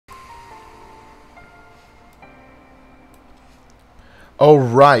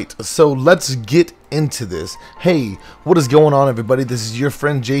Alright, so let's get into this. Hey, what is going on, everybody? This is your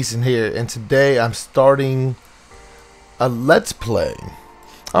friend Jason here, and today I'm starting a Let's Play.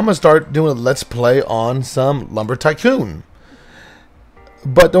 I'm going to start doing a Let's Play on some Lumber Tycoon.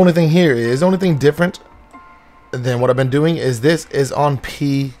 But the only thing different than what I've been doing is this is on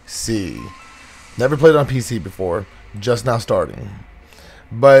PC. Never played it on PC before, just now starting.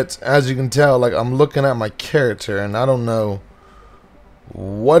 But as you can tell, like, I'm looking at my character and I don't know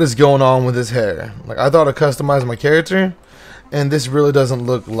what is going on with his hair. Like, I thought I customized my character, and this really doesn't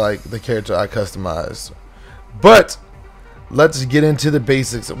look like the character I customized. But let's get into the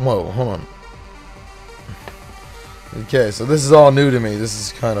basics. Whoa, hold on. Okay, so this is all new to me. This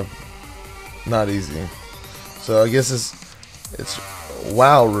is kind of not easy. So I guess it's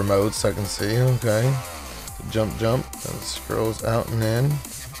WoW remotes I can see. Okay, so jump, and it scrolls out and in.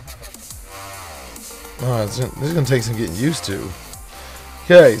 Oh, this is gonna take some getting used to.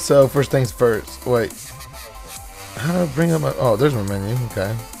 Okay, so first things first. Wait, how do I bring up my? Oh, there's my menu.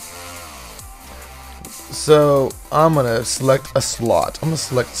 Okay. So I'm gonna select a slot. I'm gonna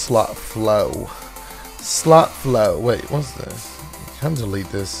select slot flow. Slot flow. Wait, what's this? Can I delete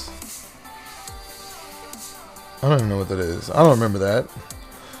this? I don't even know what that is. I don't remember that.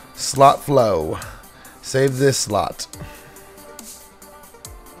 Slot flow. Save this slot.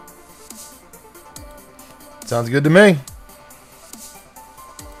 Sounds good to me.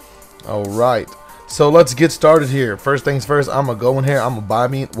 Alright. So let's get started here. First things first, I'm gonna go in here. I'm gonna buy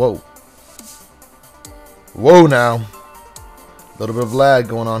me. Whoa. Whoa now. A little bit of lag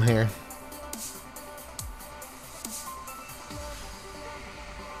going on here.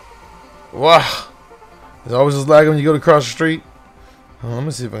 Wow. There's always this lag when you go to cross the street. Oh, let me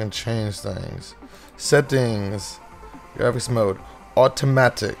see if I can change things. Settings. Graphics mode.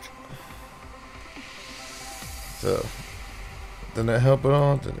 Automatic. So, did that help at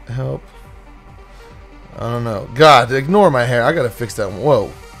all? Did it help? I don't know. God, ignore my hair. I gotta fix that one. Whoa.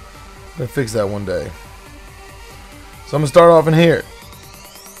 I gotta fix that one day. So I'm gonna start off in here.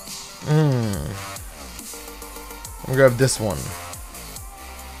 I'm gonna grab this one.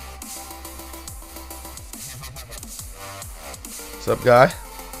 What's up, guy?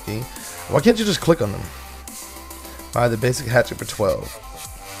 Why can't you just click on them? Buy the basic hatchet for 12.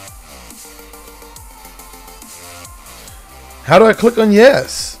 How do I click on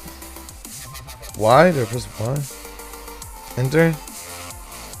yes? Why? Do I press Y? Enter?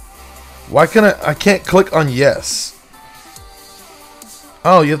 Why can't I can't click on yes?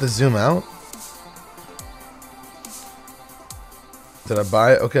 Oh, you have to zoom out? Did I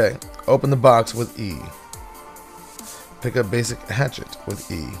buy it? Okay. Open the box with E. Pick up basic hatchet with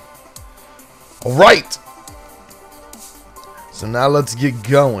E. Alright! So now let's get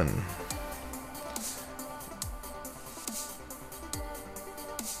going.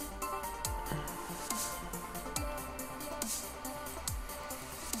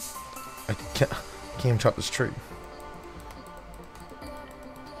 I can't even chop this tree.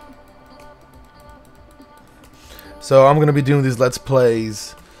 So I'm going to be doing these Let's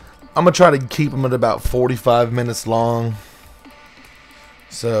Plays. I'm going to try to keep them at about 45 minutes long.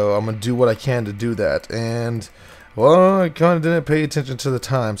 So I'm going to do what I can to do that. And, well, I kind of didn't pay attention to the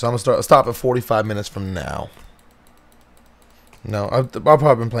time. So I'm going to stop at 45 minutes from now. No, I've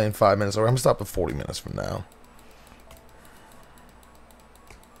probably been playing 5 minutes. Or I'm going to stop at 40 minutes from now.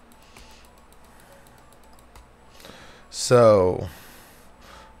 So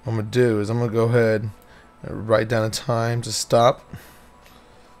what I'm going to do is I'm going to go ahead and write down a time to stop.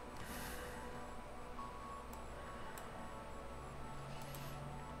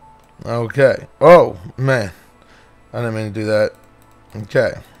 Okay. Oh, man. I didn't mean to do that.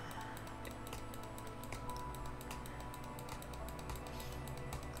 Okay.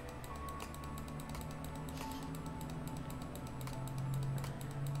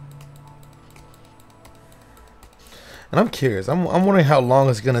 And I'm curious. I'm wondering how long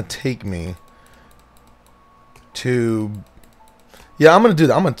it's going to take me to... Yeah, I'm going to do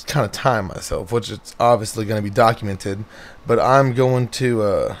that. I'm going to kind of time myself, which is obviously going to be documented. But I'm going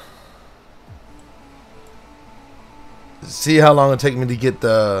to... see how long it take me to get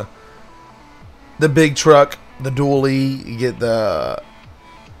the big truck, the dually, get the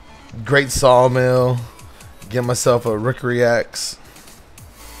great sawmill, get myself a rickery axe,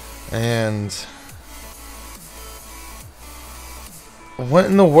 and what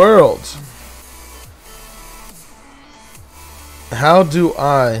in the world? How do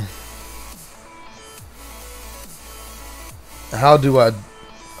I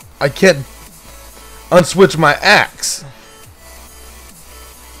can't unswitch my axe.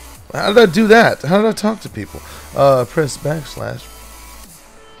 How did I do that? How did I talk to people? Press backslash.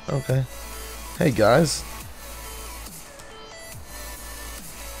 Okay. Hey guys.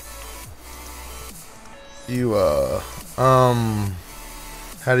 You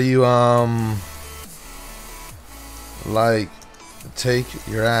how do you like take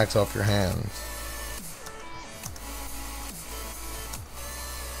your axe off your hands?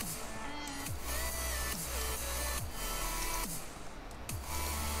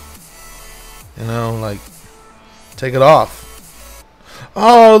 You know, like take it off.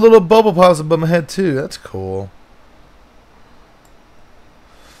 Oh, a little bubble pops above my head too. That's cool.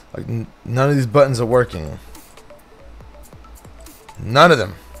 Like none of these buttons are working. None of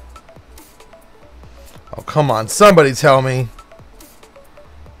them. Oh, come on. Somebody tell me.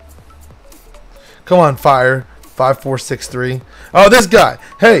 Come on, fire. 5463. Oh, this guy.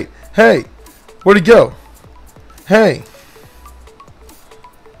 Hey. Hey. Where'd he go? Hey.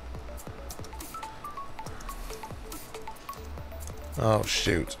 Oh,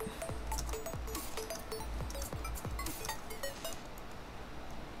 shoot.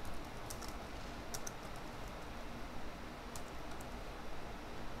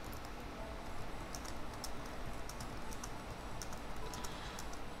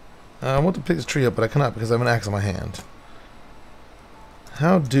 I want to pick this tree up, but I cannot because I have an axe in my hand.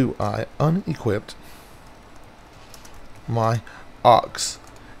 How do I unequip my ox?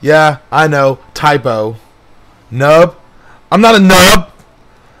 Yeah, I know. Typo. Nub. I'm not a nub.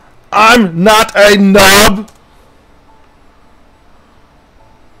 I'm not a nub.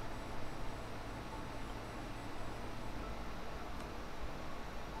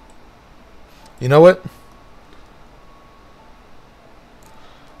 You know what?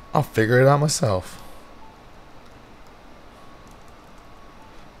 I'll figure it out myself.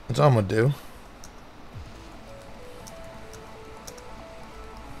 That's all I'm gonna do.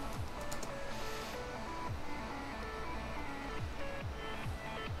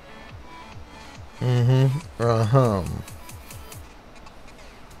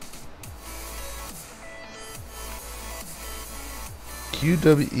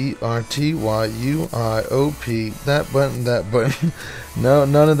 QWERTYUIOP. That button, that button. No,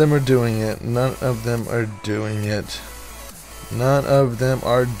 none of them are doing it. None of them are doing it. None of them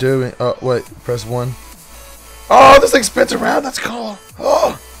are doing. Oh, wait. Press 1. Oh, this thing spins around. That's cool.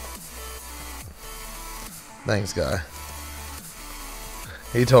 Oh. Thanks, guy.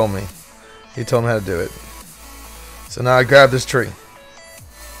 He told me. He told me how to do it. So now I grab this tree.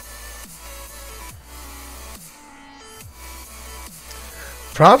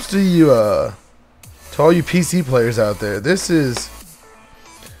 Props to you, to all you PC players out there. This is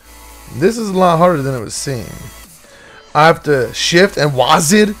a lot harder than it would seem. I have to shift and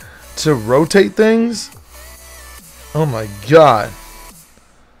WASD to rotate things. Oh my god.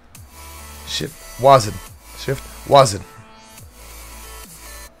 Shift, WASD, shift, WASD.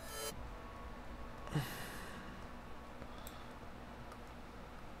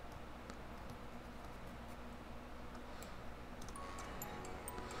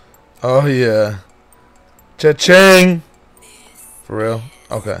 Oh yeah. Cha-ching! For real?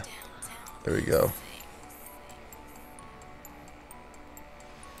 Okay. There we go.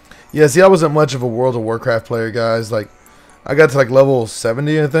 Yeah, see, I wasn't much of a World of Warcraft player, guys. Like, I got to like level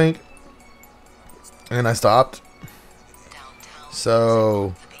 70, I think. And I stopped.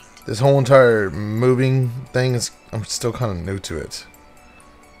 So, this whole entire moving thing is, I'm still kind of new to it.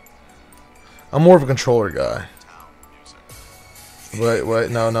 I'm more of a controller guy. Wait,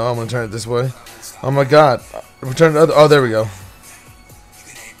 no, I'm gonna turn it this way. Oh my god. Return the other. Oh, there we go.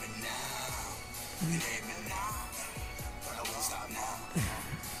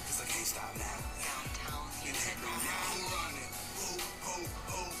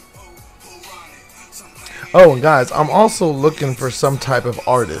 Oh, and guys, I'm also looking for some type of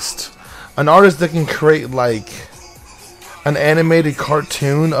artist. An artist that can create, like, an animated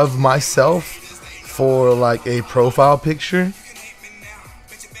cartoon of myself for, like, a profile picture.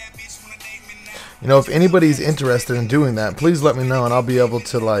 You know, if anybody's interested in doing that, please let me know and I'll be able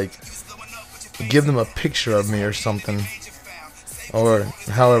to, like, give them a picture of me or something. Or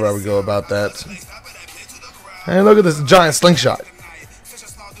however I would go about that. Hey, look at this giant slingshot.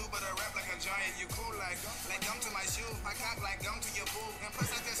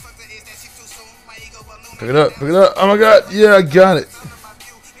 Pick it up, pick it up. Oh my god, yeah, I got it.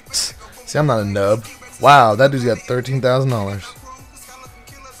 See, I'm not a nub. Wow, that dude's got $13,000.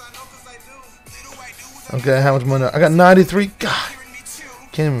 Okay, how much money? I got 93. God,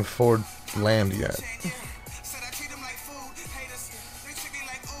 can't even afford land yet.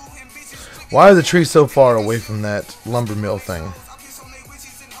 Why are the trees so far away from that lumber mill thing?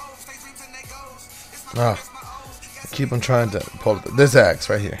 Ah, Keep on trying to pull this axe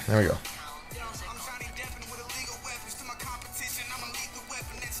right here. There we go.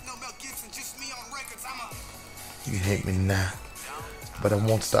 You hate me now, but I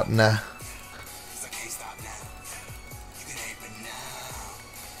won't stop now.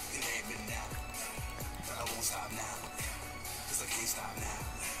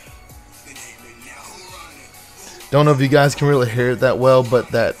 Don't know if you guys can really hear it that well, but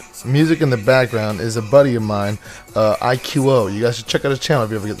that music in the background is a buddy of mine, IQO. You guys should check out his channel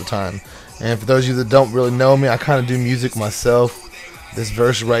if you ever get the time. And for those of you that don't really know me, I kind of do music myself. This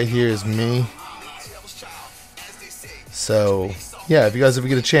verse right here is me. So, yeah, if you guys ever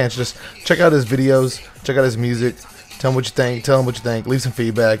get a chance, just check out his videos, check out his music, tell him what you think, leave some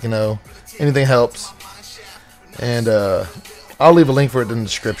feedback, you know, anything helps. And I'll leave a link for it in the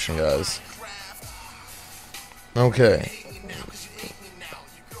description, guys. Okay.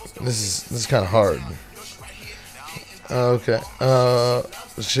 This is kind of hard. Okay.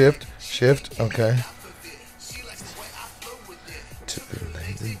 Shift. Okay.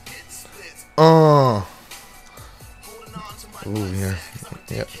 Ooh, yeah.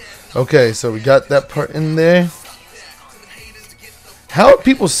 Yep. Okay, so we got that part in there. How are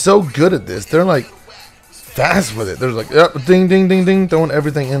people so good at this? They're like fast with it. They're like, yep, ding, ding, ding, ding, throwing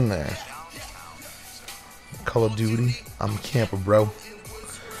everything in there. Call of Duty. I'm a camper, bro.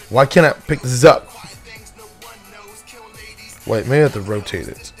 Why can't I pick this up? Wait, maybe I have to rotate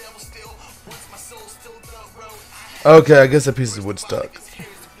it. Okay, I guess that piece of wood stuck.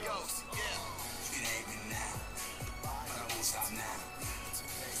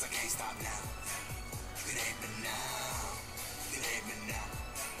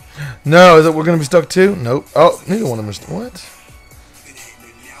 No, is it we're gonna be stuck too? Nope. Oh, neither one of them is. What?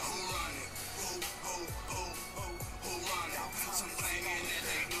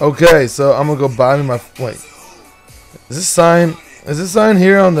 Okay, so I'm gonna go buy me my. Wait, is this sign? Is this sign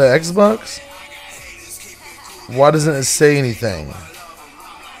here on the Xbox? Why doesn't it say anything?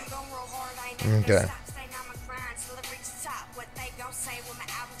 Okay.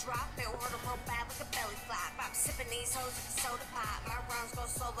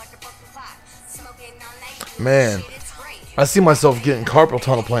 Man, I see myself getting carpal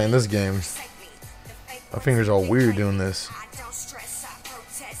tunnel playing this game. My fingers are all weird doing this.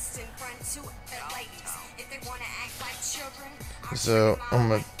 So I'm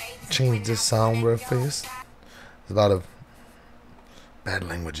gonna change this sound real fast. There's a lot of bad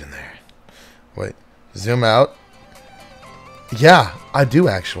language in there. Wait, zoom out. Yeah, I do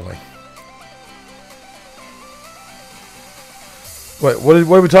actually. Wait, what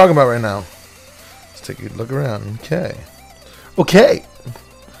are we talking about right now? Let's take a look around. Okay. Okay.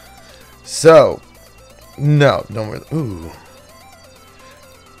 So, no, don't worry. Ooh.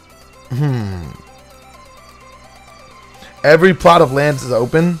 Every plot of land is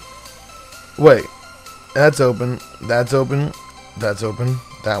open. Wait, that's open. That's open. That's open.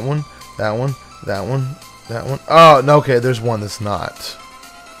 That one. That one. That one. That one. Oh, no, okay, there's one that's not.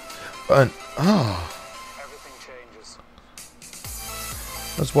 Oh.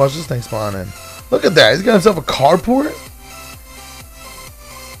 Let's watch this thing spawn in. Look at that. He's got himself a carport.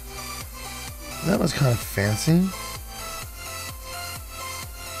 That was kind of fancy.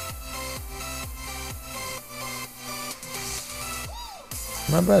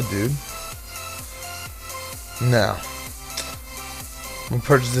 Not bad, dude. Now, I'm gonna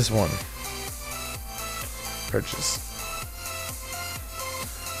purchase this one. Purchase.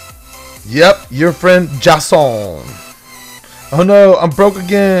 Yep, your friend Jason. Oh no, I'm broke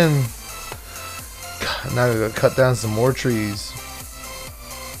again. God, now I gotta cut down some more trees.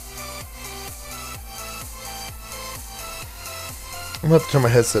 I'm gonna have to turn my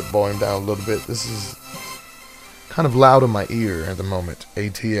headset volume down a little bit. This is kind of loud in my ear at the moment.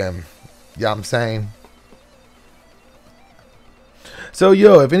 ATM. Yeah, I'm saying. So,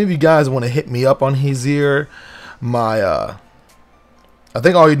 yo, if any of you guys want to hit me up on his ear, my, I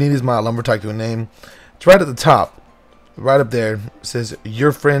think all you need is my Lumber Tycoon name. It's right at the top. Right up there. It says,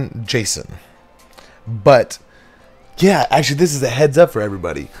 your friend Jason. But, yeah, actually, this is a heads up for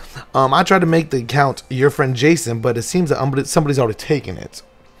everybody. I tried to make the account Your Friend Jason, but it seems that somebody's already taken it.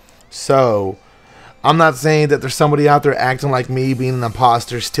 So, I'm not saying that there's somebody out there acting like me, being an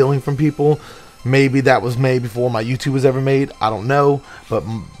imposter, stealing from people. Maybe that was made before my YouTube was ever made. I don't know. But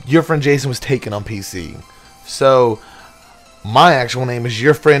Your Friend Jason was taken on PC. So, my actual name is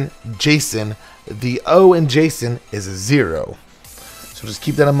Your Friend Jason. The O in Jason is a 0. So just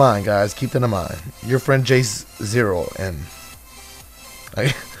keep that in mind, guys. Keep that in mind. Your Friend Jason 0 N.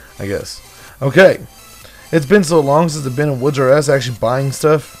 I guess. Okay. It's been so long since I've been in Woods R Us actually buying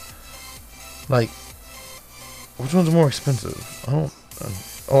stuff. Like, Which one's more expensive? I don't.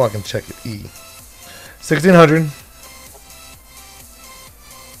 Oh, I can check it. E. 1600.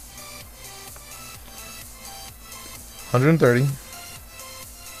 $130.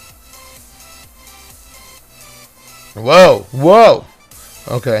 Whoa, whoa.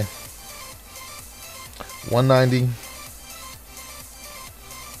 Okay. 190.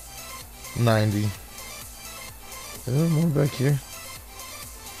 90. Is there more back here?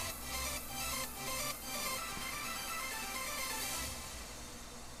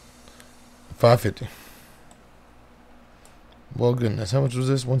 $550. Well, goodness. How much was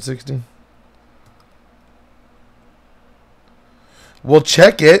this? 160. We'll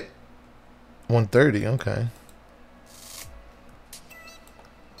check it. 130. Okay.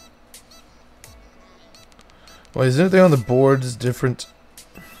 Wait, is anything on the boards different?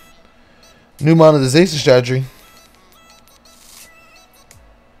 New monetization strategy.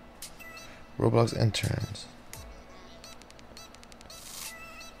 Roblox interns.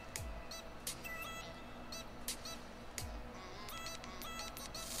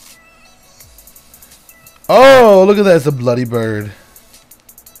 Oh, look at that. It's a bloody bird.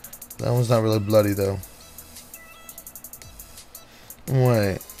 That one's not really bloody, though.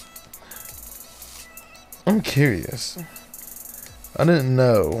 Wait. I'm curious. I didn't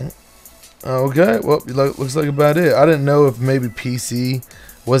know. Okay, well, looks like about it. I didn't know if maybe PC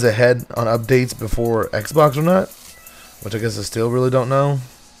was ahead on updates before Xbox or not. Which I guess I still really don't know.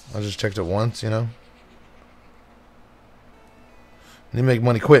 I just checked it once, you know. Need to make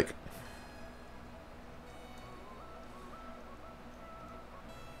money quick.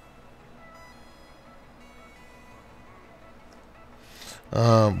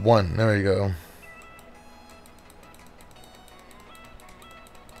 One. There you go.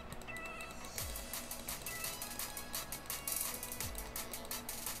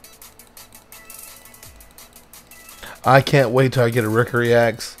 I can't wait till I get a Rickery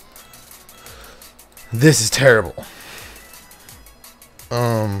axe. This is terrible.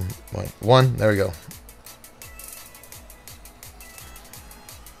 Wait, one. There we go.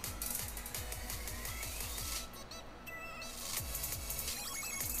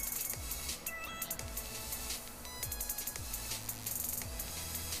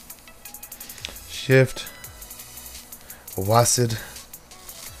 Shift. Wasid.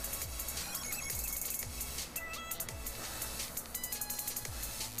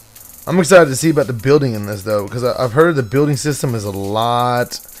 I'm excited to see about the building in this, though, because I've heard the building system is a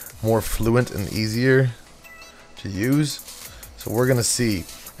lot more fluent and easier to use. So we're going to see.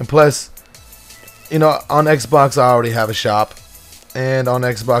 And plus, you know, on Xbox I already have a shop. And on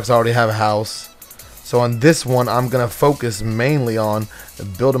Xbox I already have a house. So on this one, I'm going to focus mainly on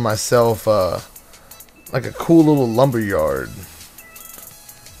building myself like a cool little lumber yard.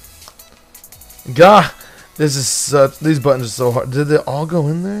 God, this is such, these buttons are so hard. Did they all go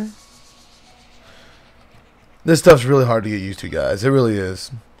in there? This stuff's really hard to get used to, guys. It really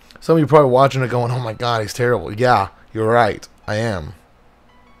is. Some of you probably watching it going, oh my god, he's terrible. Yeah, you're right. I am.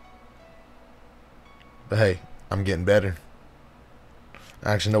 But hey, I'm getting better.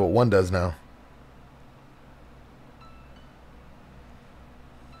 I actually know what one does now.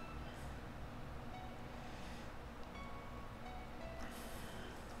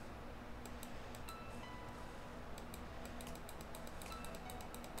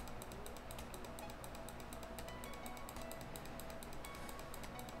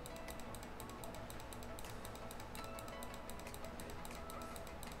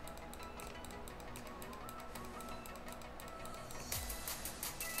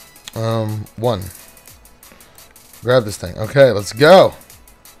 One. Grab this thing. Okay, let's go.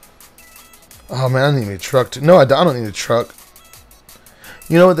 Oh man, I need a truck too. No, I don't need a truck.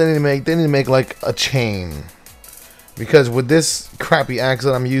 You know what they need to make? They need to make like a chain. Because with this crappy axe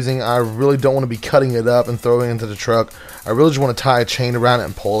that I'm using, I really don't want to be cutting it up and throwing it into the truck. I really just want to tie a chain around it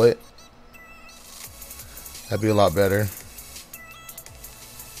and pull it. That'd be a lot better.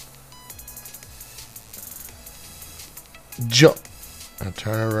 Jump. And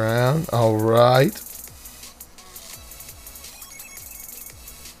turn around. All right.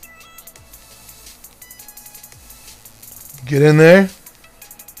 Get in there.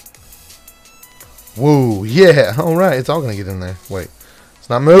 Whoa, yeah. All right, it's all going to get in there. Wait, it's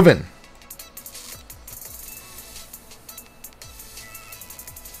not moving.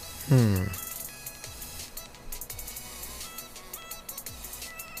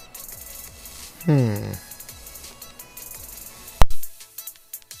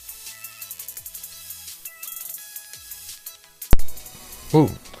 Ooh,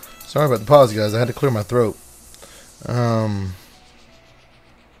 sorry about the pause, guys. I had to clear my throat.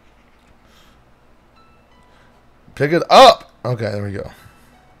 Pick it up. Okay, there we go.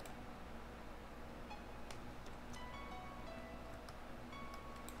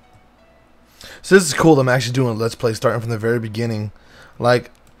 So this is cool. I'm actually doing a Let's Play starting from the very beginning.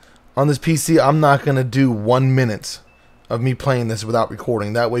 Like, on this PC, I'm not going to do 1 minute of me playing this without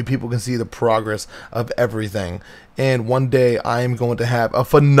recording. That way people can see the progress of everything. And one day I am going to have a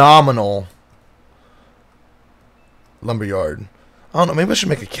phenomenal lumberyard. I don't know, maybe I should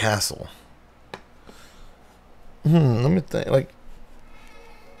make a castle. Let me think. Like,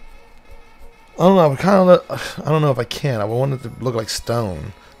 I don't know. I don't know if I can. I want it to look like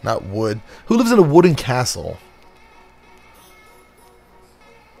stone, not wood. Who lives in a wooden castle?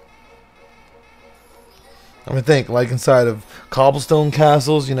 I mean, think like inside of cobblestone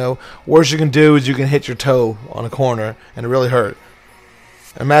castles. You know, worst you can do is you can hit your toe on a corner and it really hurt.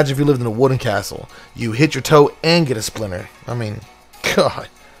 Imagine if you lived in a wooden castle. You hit your toe and get a splinter. I mean, God.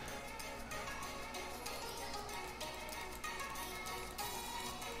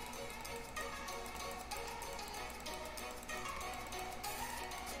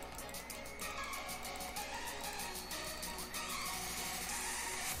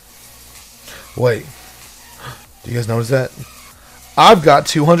 Wait. Do you guys notice that? I've got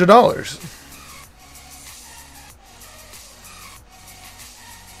 $200.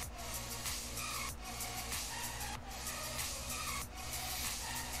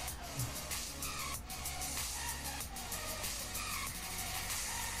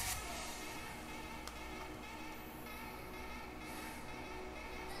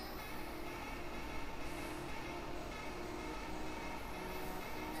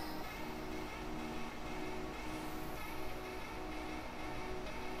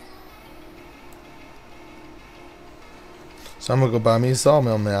 So I'm gonna go buy me a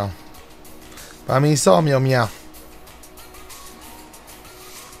sawmill now. Buy me a sawmill meow.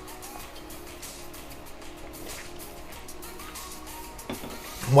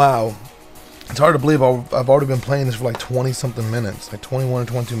 Wow. It's hard to believe I've already been playing this for like 20 something minutes. Like 21 or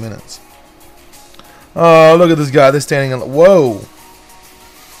 22 minutes. Oh, look at this guy. They're standing on. Whoa.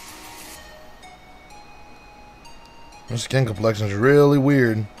 Their skin complexion is really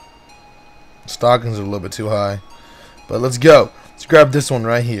weird. Stockings are a little bit too high. But let's go. Let's grab this one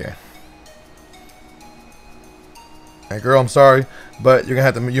right here. Hey girl, I'm sorry, but you're gonna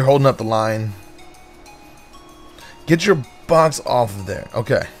have to. You're holding up the line. Get your box off of there.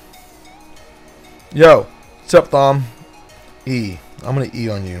 Okay. Yo, what's up, Thom? E. I'm gonna E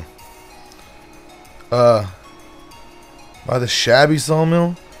on you. By the shabby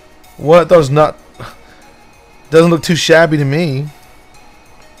sawmill. What? That was not. Doesn't look too shabby to me.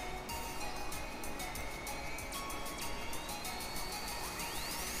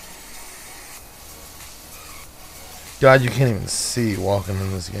 God, you can't even see walking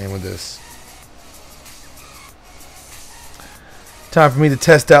in this game with this. Time for me to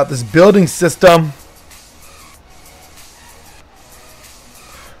test out this building system.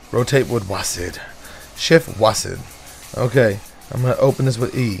 Rotate with WASD. Shift WASD. Okay, I'm going to open this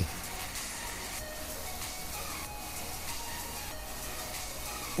with E.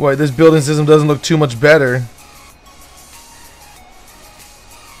 Wait, this building system doesn't look too much better.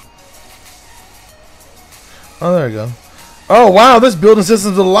 Oh, there we go. Oh, wow, this building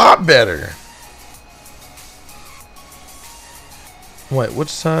system's a lot better. Wait, which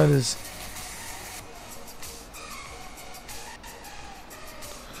side is...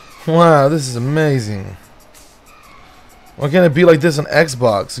 Wow, this is amazing. Why can't it be like this on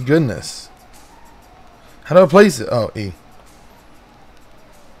Xbox? Goodness. How do I place it? Oh, E.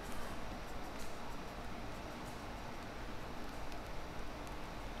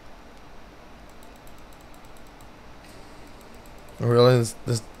 Really?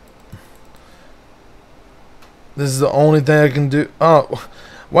 This is the only thing I can do. Oh,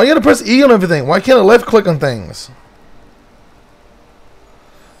 why you gotta press E on everything? Why can't I left click on things?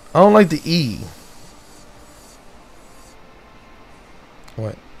 I don't like the E.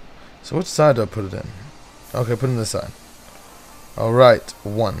 Wait. So which side do I put it in? Okay, put it in this side. Alright,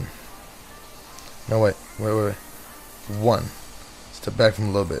 1. No, wait. 1. Step back from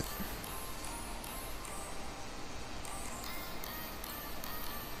a little bit.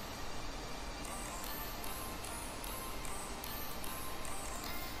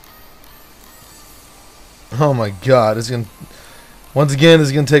 Oh my God, it's gonna. Once again,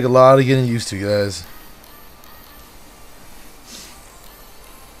 it's gonna take a lot of getting used to, guys.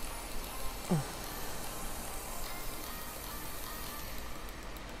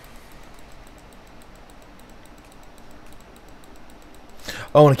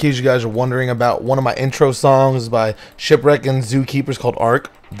 Oh, in case you guys are wondering about one of my intro songs by Shipwreck and Zookeepers called Ark,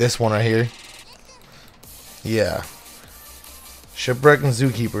 this one right here. Yeah. Shipwreck and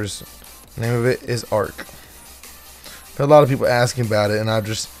Zookeepers. The name of it is Ark. Got a lot of people asking about it, and I've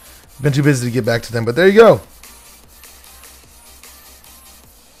just been too busy to get back to them. But there you go.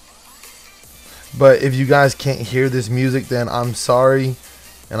 But if you guys can't hear this music, then I'm sorry,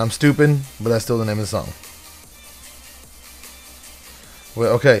 and I'm stupid, but that's still the name of the song.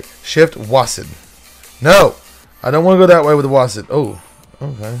 Well, okay. Shift Wassid. No! I don't want to go that way with the Wassid. Oh,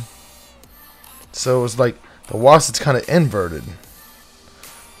 okay. So it's like the Wassid's kind of inverted.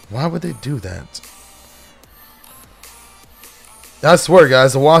 Why would they do that? I swear,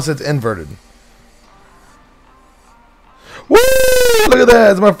 guys, the Wassid's inverted. Woo! Look at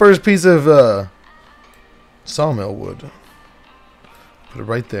that. It's my first piece of sawmill wood. Put it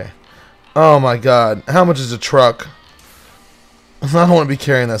right there. Oh, my God. How much is a truck? I don't want to be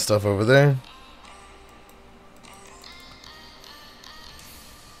carrying that stuff over there.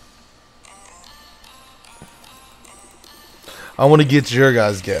 I want to get your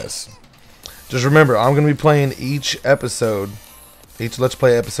guys' guess. Just remember, I'm going to be playing each episode, each Let's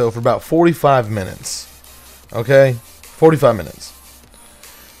Play episode for about 45 minutes. Okay? 45 minutes.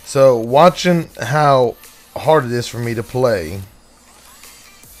 So, watching how hard it is for me to play,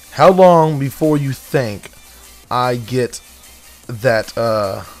 how long before you think I get that,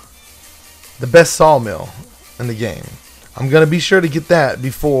 the best sawmill in the game? I'm going to be sure to get that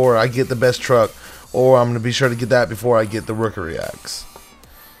before I get the best truck. Or I'm going to be sure to get that before I get the rookery axe.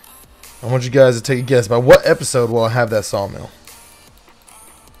 I want you guys to take a guess. By what episode will I have that sawmill?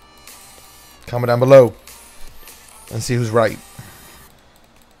 Comment down below. And see who's right.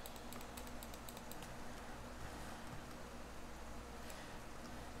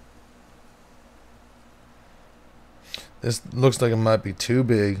 This looks like it might be too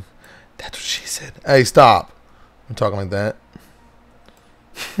big. That's what she said. Hey, stop. I'm talking like that.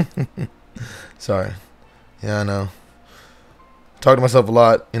 Sorry. Yeah, I know. Talk to myself a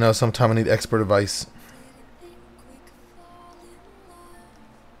lot. You know, sometimes I need expert advice.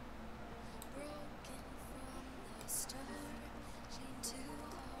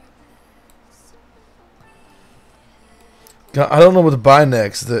 God, I don't know what to buy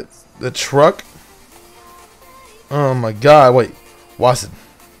next. The truck? Oh my God. Wait. Wassid.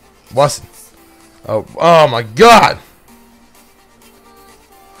 Oh my God.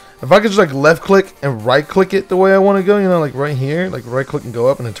 If I could just like left click and right click it the way I want to go, you know, like right here, like right click and go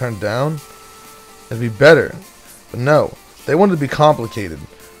up and then turn down, it'd be better. But no, they wanted to be complicated.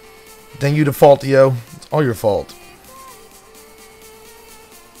 Dang you, Defaultio. It's all your fault.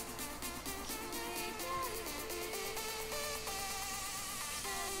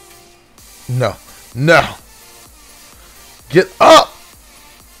 No. No. Get up!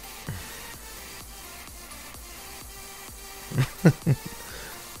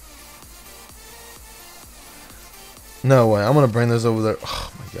 No way. I'm going to bring those over there.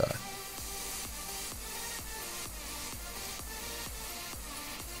 Oh, my God.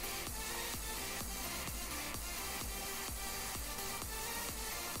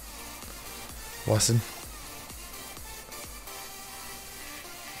 Watson.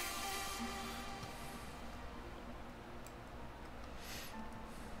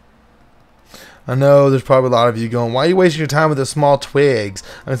 I know there's probably a lot of you going, why are you wasting your time with the small twigs?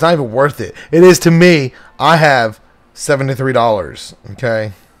 I mean, it's not even worth it. It is to me. I have $73.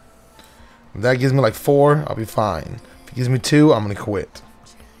 Okay? If that gives me like 4, I'll be fine. If it gives me 2, I'm going to quit.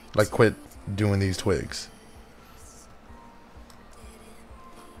 Like, quit doing these twigs.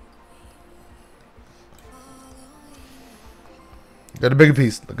 Got a bigger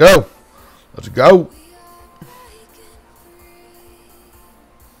piece. Let's go. Let's go.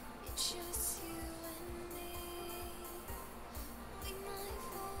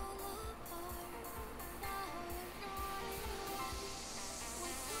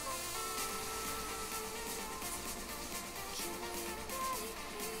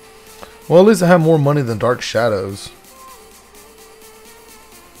 Well, at least I have more money than Dark Shadows.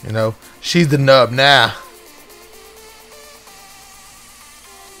 You know, she's the nub now.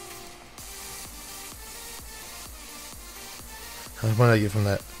 How much money did I get from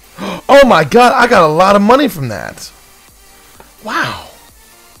that? Oh my God, I got a lot of money from that. Wow.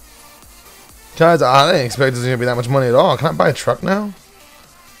 Guys, I didn't expect there's going to be that much money at all. Can I buy a truck now?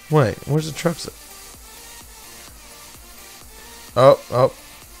 Wait, where's the truck? Oh.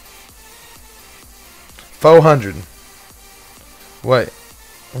 400. Wait.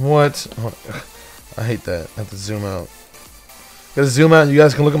 What? Oh, I hate that. I have to zoom out. Gotta zoom out and you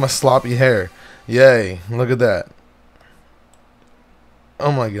guys can look at my sloppy hair. Yay. Look at that.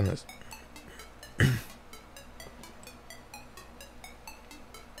 Oh my goodness.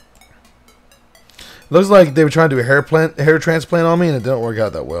 Looks like they were trying to do a hair transplant on me, and it didn't work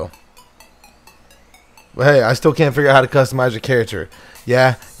out that well. But hey, I still can't figure out how to customize your character.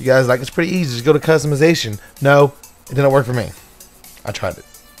 Yeah, you guys like it's pretty easy. Just go to customization. No, it didn't work for me. I tried it.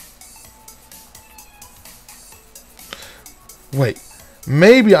 Wait,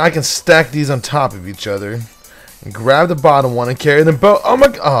 maybe I can stack these on top of each other and grab the bottom one and carry them both. Oh my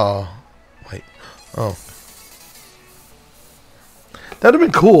god. Oh, wait. Oh. That would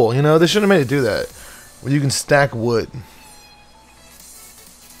have been cool, you know. They should have made it do that. Where you can stack wood.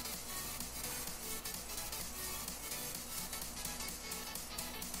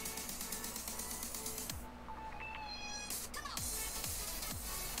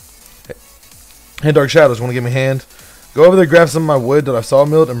 Hey, Dark Shadows, want to give me a hand? Go over there, grab some of my wood that I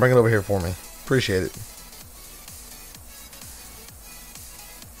sawmilled, and bring it over here for me. Appreciate it.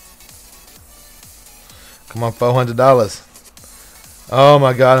 Come on, $400. Oh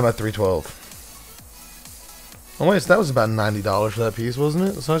my god, I'm at $312. Oh wait, so that was about $90 for that piece, wasn't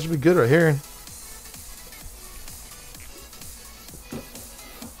it? So that should be good right here.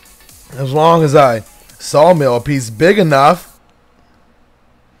 As long as I sawmill a piece big enough.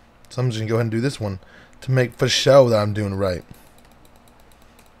 So I'm just going to go ahead and do this one to make for show that I'm doing right.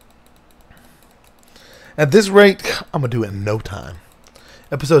 At this rate, I'm going to do it in no time.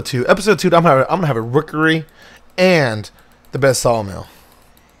 Episode 2. Episode 2, I'm gonna have a rookery and the best sawmill.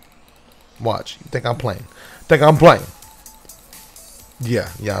 Watch. You think I'm playing? Think I'm playing? Yeah,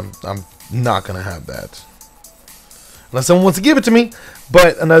 I'm not going to have that. Unless someone wants to give it to me.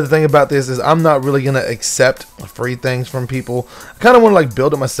 But another thing about this is I'm not really going to accept free things from people. I kind of want to like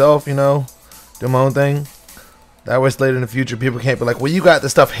build it myself, you know. Do my own thing. That way later in the future people can't be like, well, you got the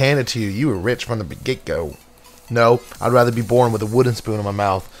stuff handed to you. You were rich from the get-go. No, I'd rather be born with a wooden spoon in my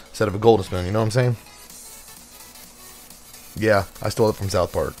mouth instead of a golden spoon. You know what I'm saying? Yeah, I stole it from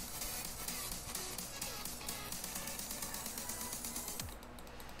South Park.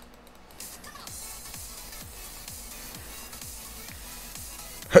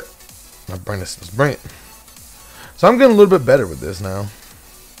 Let's bring it. So I'm getting a little bit better with this now.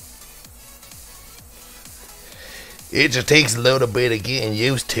 It just takes a little bit of getting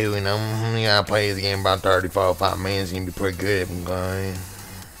used to, you know. You gotta play the game about 35 minutes and you'll be pretty good.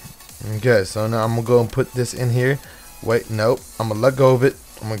 Okay, so now I'm gonna go and put this in here. Wait, nope. I'm gonna let go of it.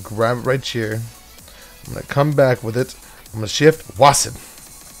 I'm gonna grab it right here. I'm gonna come back with it. I'm gonna shift Wassid.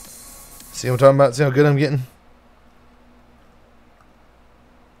 See what I'm talking about? See how good I'm getting?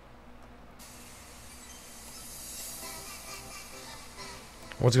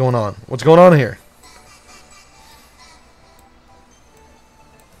 What's going on? What's going on here?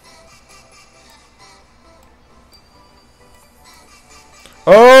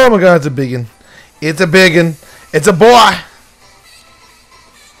 Oh my god, it's a biggin. It's a biggin. It's a boy.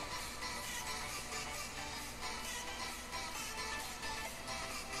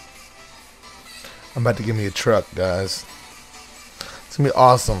 I'm about to give me a truck, guys. It's gonna be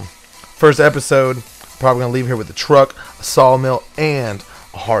awesome. First episode, probably gonna leave here with a truck, a sawmill, and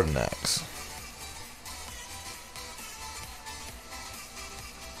a hardened axe.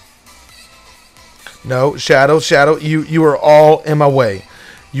 No, Shadow, you are all in my way.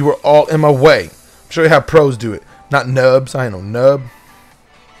 You are all in my way. I'm show you how pros do it. Not nubs. I ain't no nub.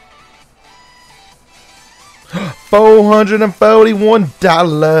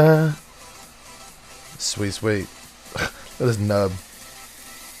 $441. Sweet, sweet. Look at this nub.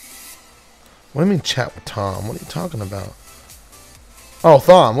 What do you mean chat with Tom? What are you talking about? Oh,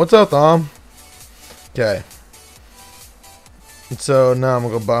 Thom. What's up, Thom? Okay. So now I'm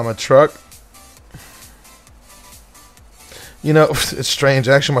going to go buy my truck. You know, it's strange.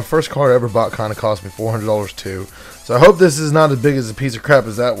 Actually, my first car I ever bought kind of cost me $400 too. So I hope this is not as big as a piece of crap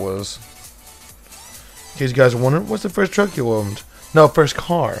as that was. In case you guys are wondering, what's the first truck you owned? No, first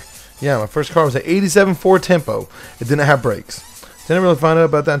car. Yeah, my first car was an 87 Ford Tempo. It didn't have brakes. Didn't really find out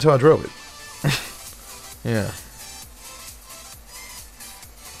about that until I drove it. Yeah.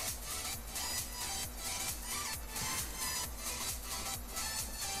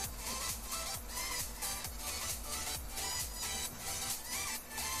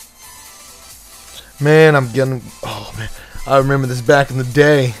 Man, I'm getting... Oh, man. I remember this back in the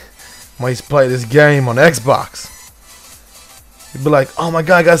day when I used to play this game on Xbox. You'd be like, oh my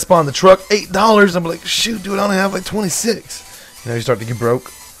god, I got to spawn the truck. $8. I'm like, shoot, dude, I only have like 26. You know, you start to get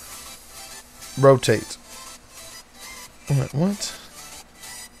broke. Rotate. What?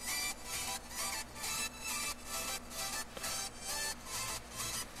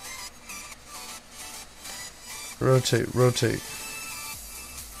 Rotate.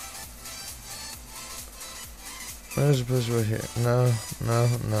 Where's the place right here? No.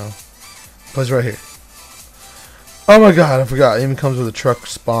 Place right here. Oh my god, I forgot. It even comes with a truck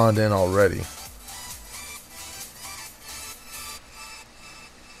spawned in already.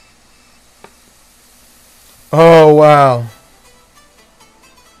 Oh wow.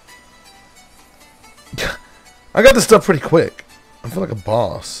 I got this stuff pretty quick. I feel like a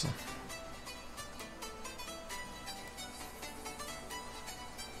boss.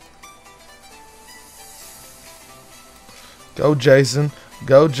 Go Jason.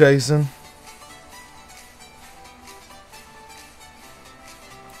 Go Jason.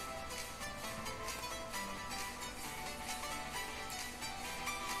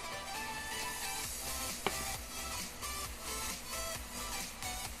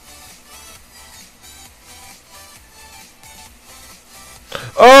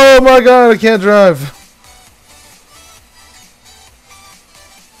 Oh my god, I can't drive.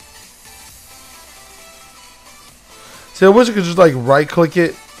 See, I wish I could just like right click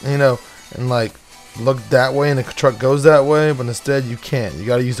it, you know, and like look that way and the truck goes that way, but instead you can't. You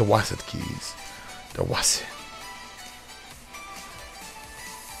gotta use the WASD keys. The WASD.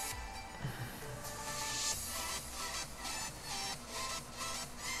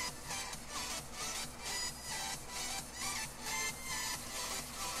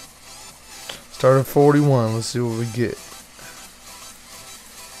 Start at 41. Let's see what we get.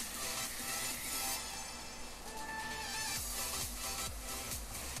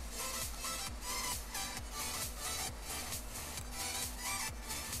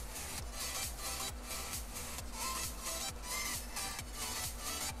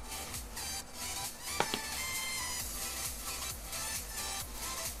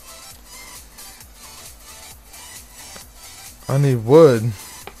 I need wood.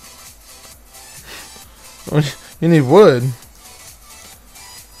 You need wood.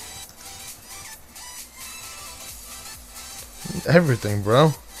 Everything,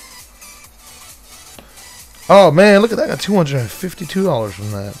 bro. Oh man, look at that! I got $252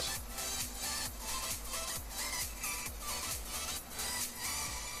 from that.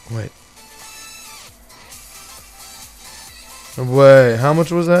 Wait, how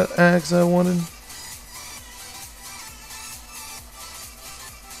much was that axe I wanted?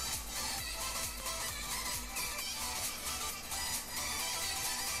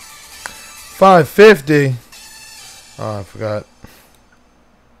 $550. Oh, I forgot.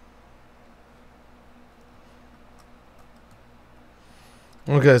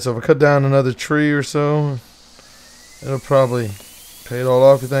 Okay, so if I cut down another tree or so, it'll probably pay it all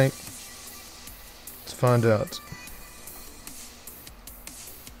off, you think? Let's find out.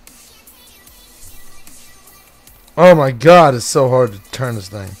 Oh my god, it's so hard to turn this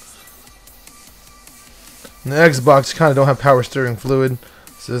thing. And the Xbox kind of don't have power steering fluid,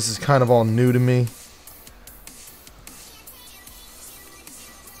 so this is kind of all new to me.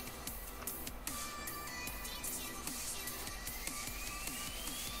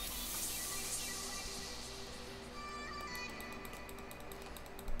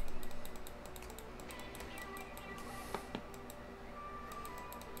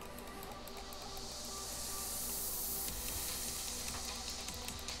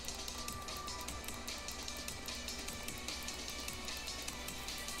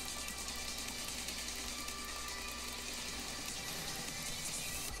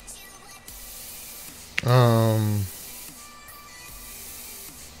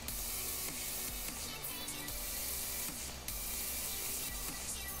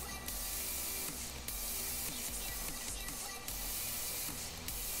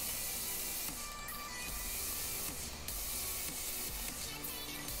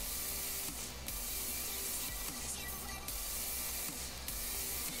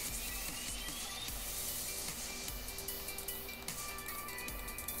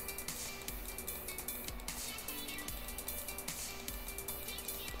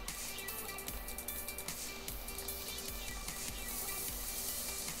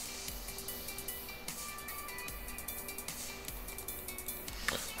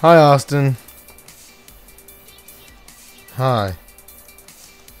 Hi, Austin. Hi.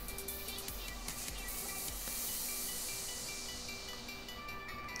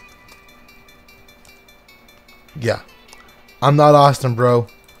 Yeah. I'm not Austin, bro.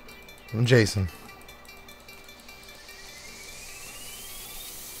 I'm Jason.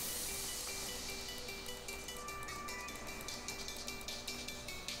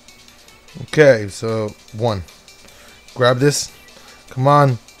 Okay, so 1. Grab this. Come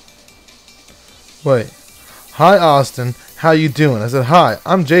on. Wait. Hi, Austin. How you doing? I said, hi,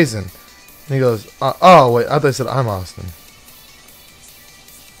 I'm Jason. And he goes, oh, wait. I thought I said I'm Austin.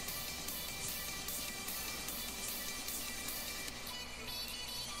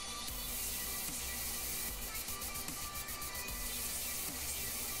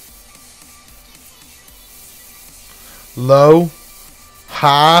 Low.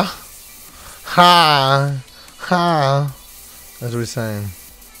 High. High. High. That's what he's saying.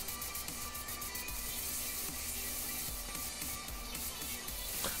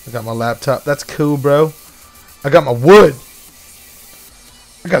 I got my laptop. That's cool, bro. I got my wood.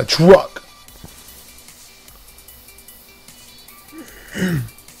 I got a truck.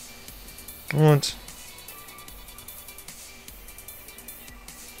 What?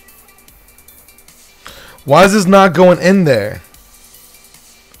 Why is this not going in there?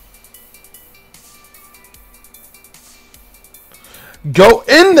 Go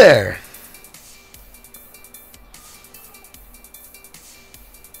in there.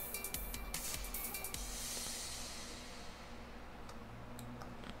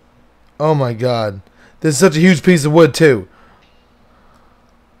 Oh my god. This is such a huge piece of wood too.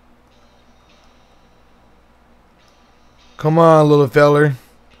 Come on, little feller.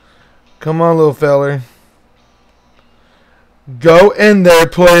 Come on, little feller. Go in there,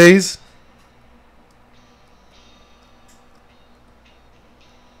 please.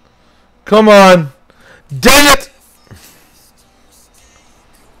 Come on. Dang it!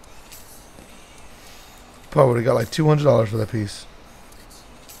 Probably would have got like $200 for that piece.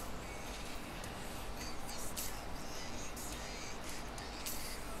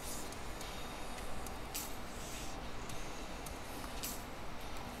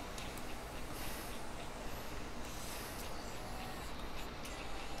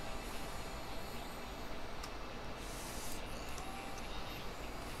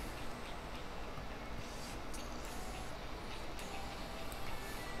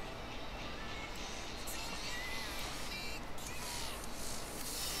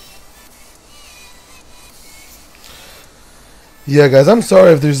 Yeah, guys, I'm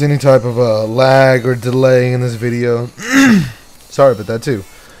sorry if there's any type of lag or delay in this video. Sorry about that, too.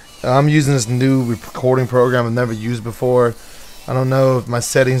 I'm using this new recording program I've never used before. I don't know if my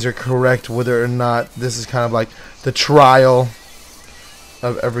settings are correct, whether or not this is kind of like the trial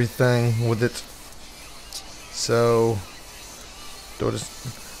of everything with it. So,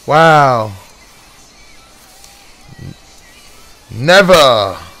 wow.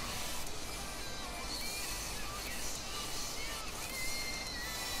 Never.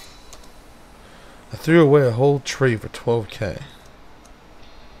 I threw away a whole tree for 12K.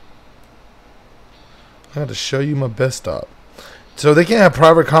 I had to show you my best stop. So they can't have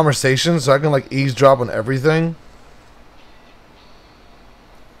private conversations, so I can like eavesdrop on everything.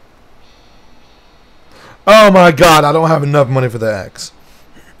 Oh my god, I don't have enough money for the axe.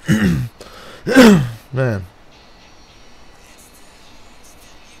 Man.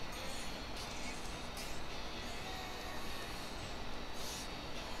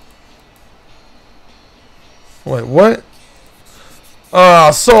 Wait, what?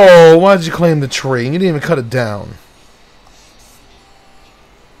 Ah, so why did you claim the tree? You didn't even cut it down.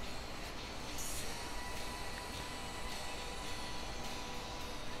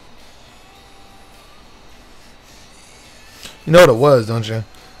 You know what it was, don't you?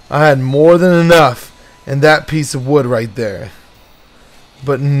 I had more than enough in that piece of wood right there.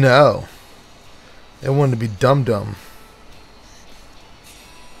 But no. It wanted to be dumb.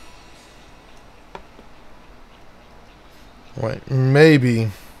 Wait,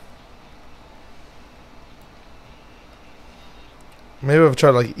 maybe I've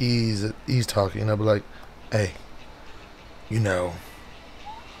tried to like ease talking, I'll be like, hey, you know,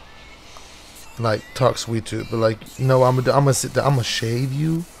 like talk sweet to it, but like, no, I'm gonna sit down, I'm gonna shave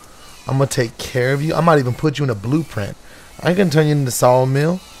you, I'm gonna take care of you, I might even put you in a blueprint. I ain't gonna turn you into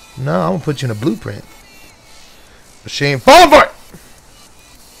sawmill. No, I'm gonna put you in a blueprint. But she ain't falling for it.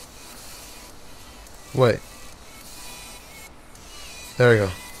 Wait. There we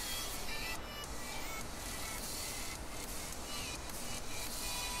go.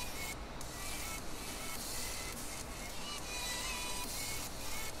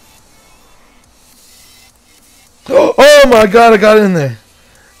 Oh my god, I got it in there.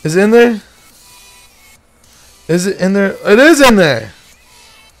 Is it in there? Is it in there? It is in there.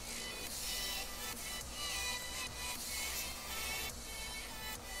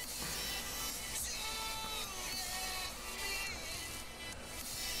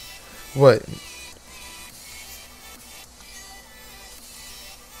 What?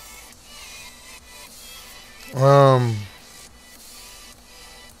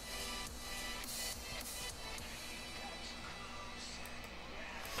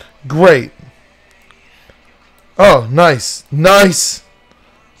 Great. Oh, nice. Nice.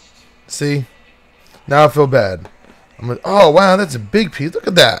 See? Now I feel bad. Oh, wow, that's a big piece. Look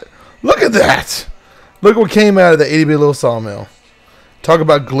at that. Look at that. Look what came out of the 80-bit little sawmill. Talk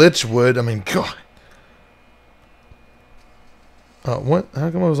about glitch wood. I mean, God. Oh, what?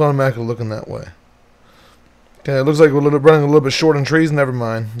 How come I was automatically looking that way? Okay, it looks like we're running a little bit short on trees. Never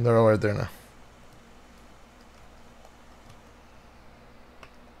mind. They're all right there now.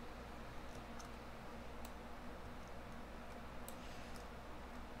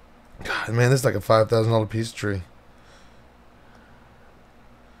 God, man, this is like a $5,000 piece of tree.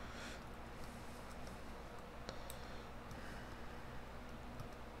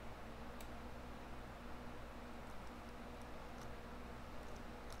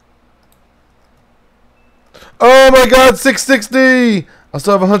 Oh my God, 660! I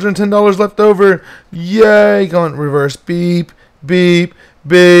still have $110 left over. Yay! Going reverse. Beep, beep,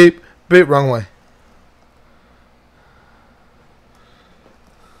 beep, beep. Wrong way.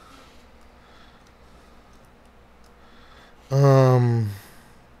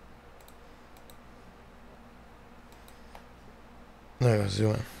 There goes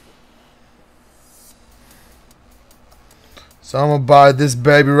doing. So I'm gonna buy this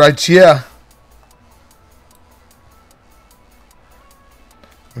baby right here.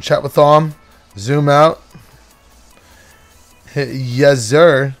 Chat with Thom. Zoom out. Hit yes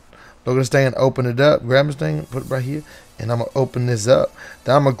sir. Look at this thing and open it up. Grab this thing, put it right here, and I'm gonna open this up.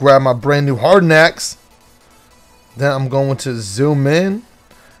 Then I'm gonna grab my brand new hardened axe. Then I'm going to zoom in.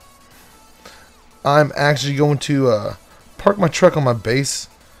 I'm actually going to park my truck on my base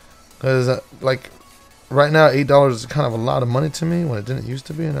because like right now $8 is kind of a lot of money to me when it didn't used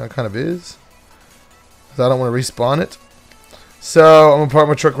to be, and now it kind of is. Because I don't want to respawn it. So I'm gonna park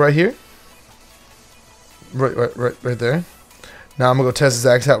my truck right here. Right there. Now I'm gonna go test this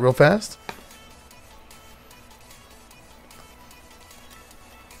axe out real fast.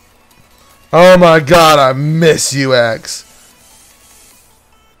 Oh my God, I miss you, axe.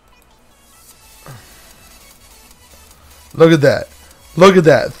 Look at that. Look at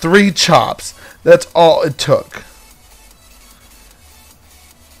that. 3 chops. That's all it took.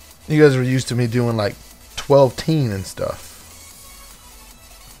 You guys were used to me doing like 12 teen and stuff.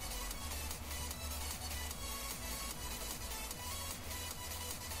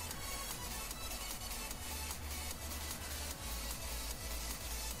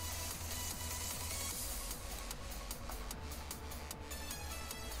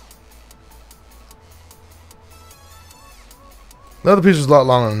 The other piece was a lot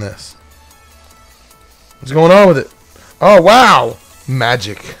longer than this. What's going on with it? Oh, wow.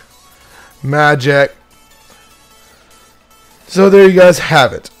 Magic. Magic. So there you guys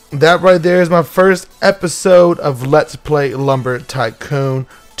have it. That right there is my first episode of Let's Play Lumber Tycoon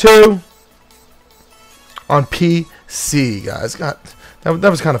 2 on PC, guys. God, that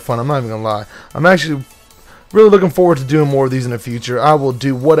was kind of fun. I'm not even going to lie. I'm actually really looking forward to doing more of these in the future. I will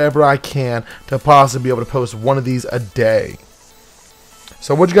do whatever I can to possibly be able to post one of these a day.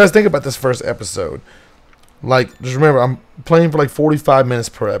 So what do you guys think about this first episode? Like, just remember, I'm playing for like 45 minutes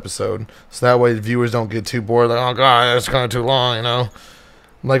per episode. So that way the viewers don't get too bored. Like, oh God, that's kind of too long, you know?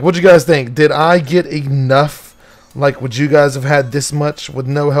 Like, what do you guys think? Did I get enough? Like, would you guys have had this much with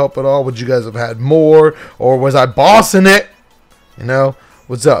no help at all? Would you guys have had more? Or was I bossing it? You know?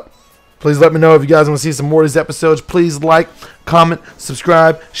 What's up? Please let me know if you guys want to see some more of these episodes. Please like, comment,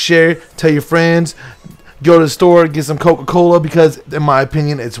 subscribe, share, tell your friends. Go to the store, get some Coca-Cola because, in my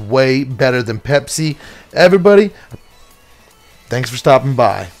opinion, it's way better than Pepsi. Everybody, thanks for stopping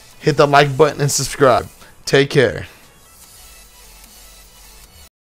by. Hit the like button and subscribe. Take care.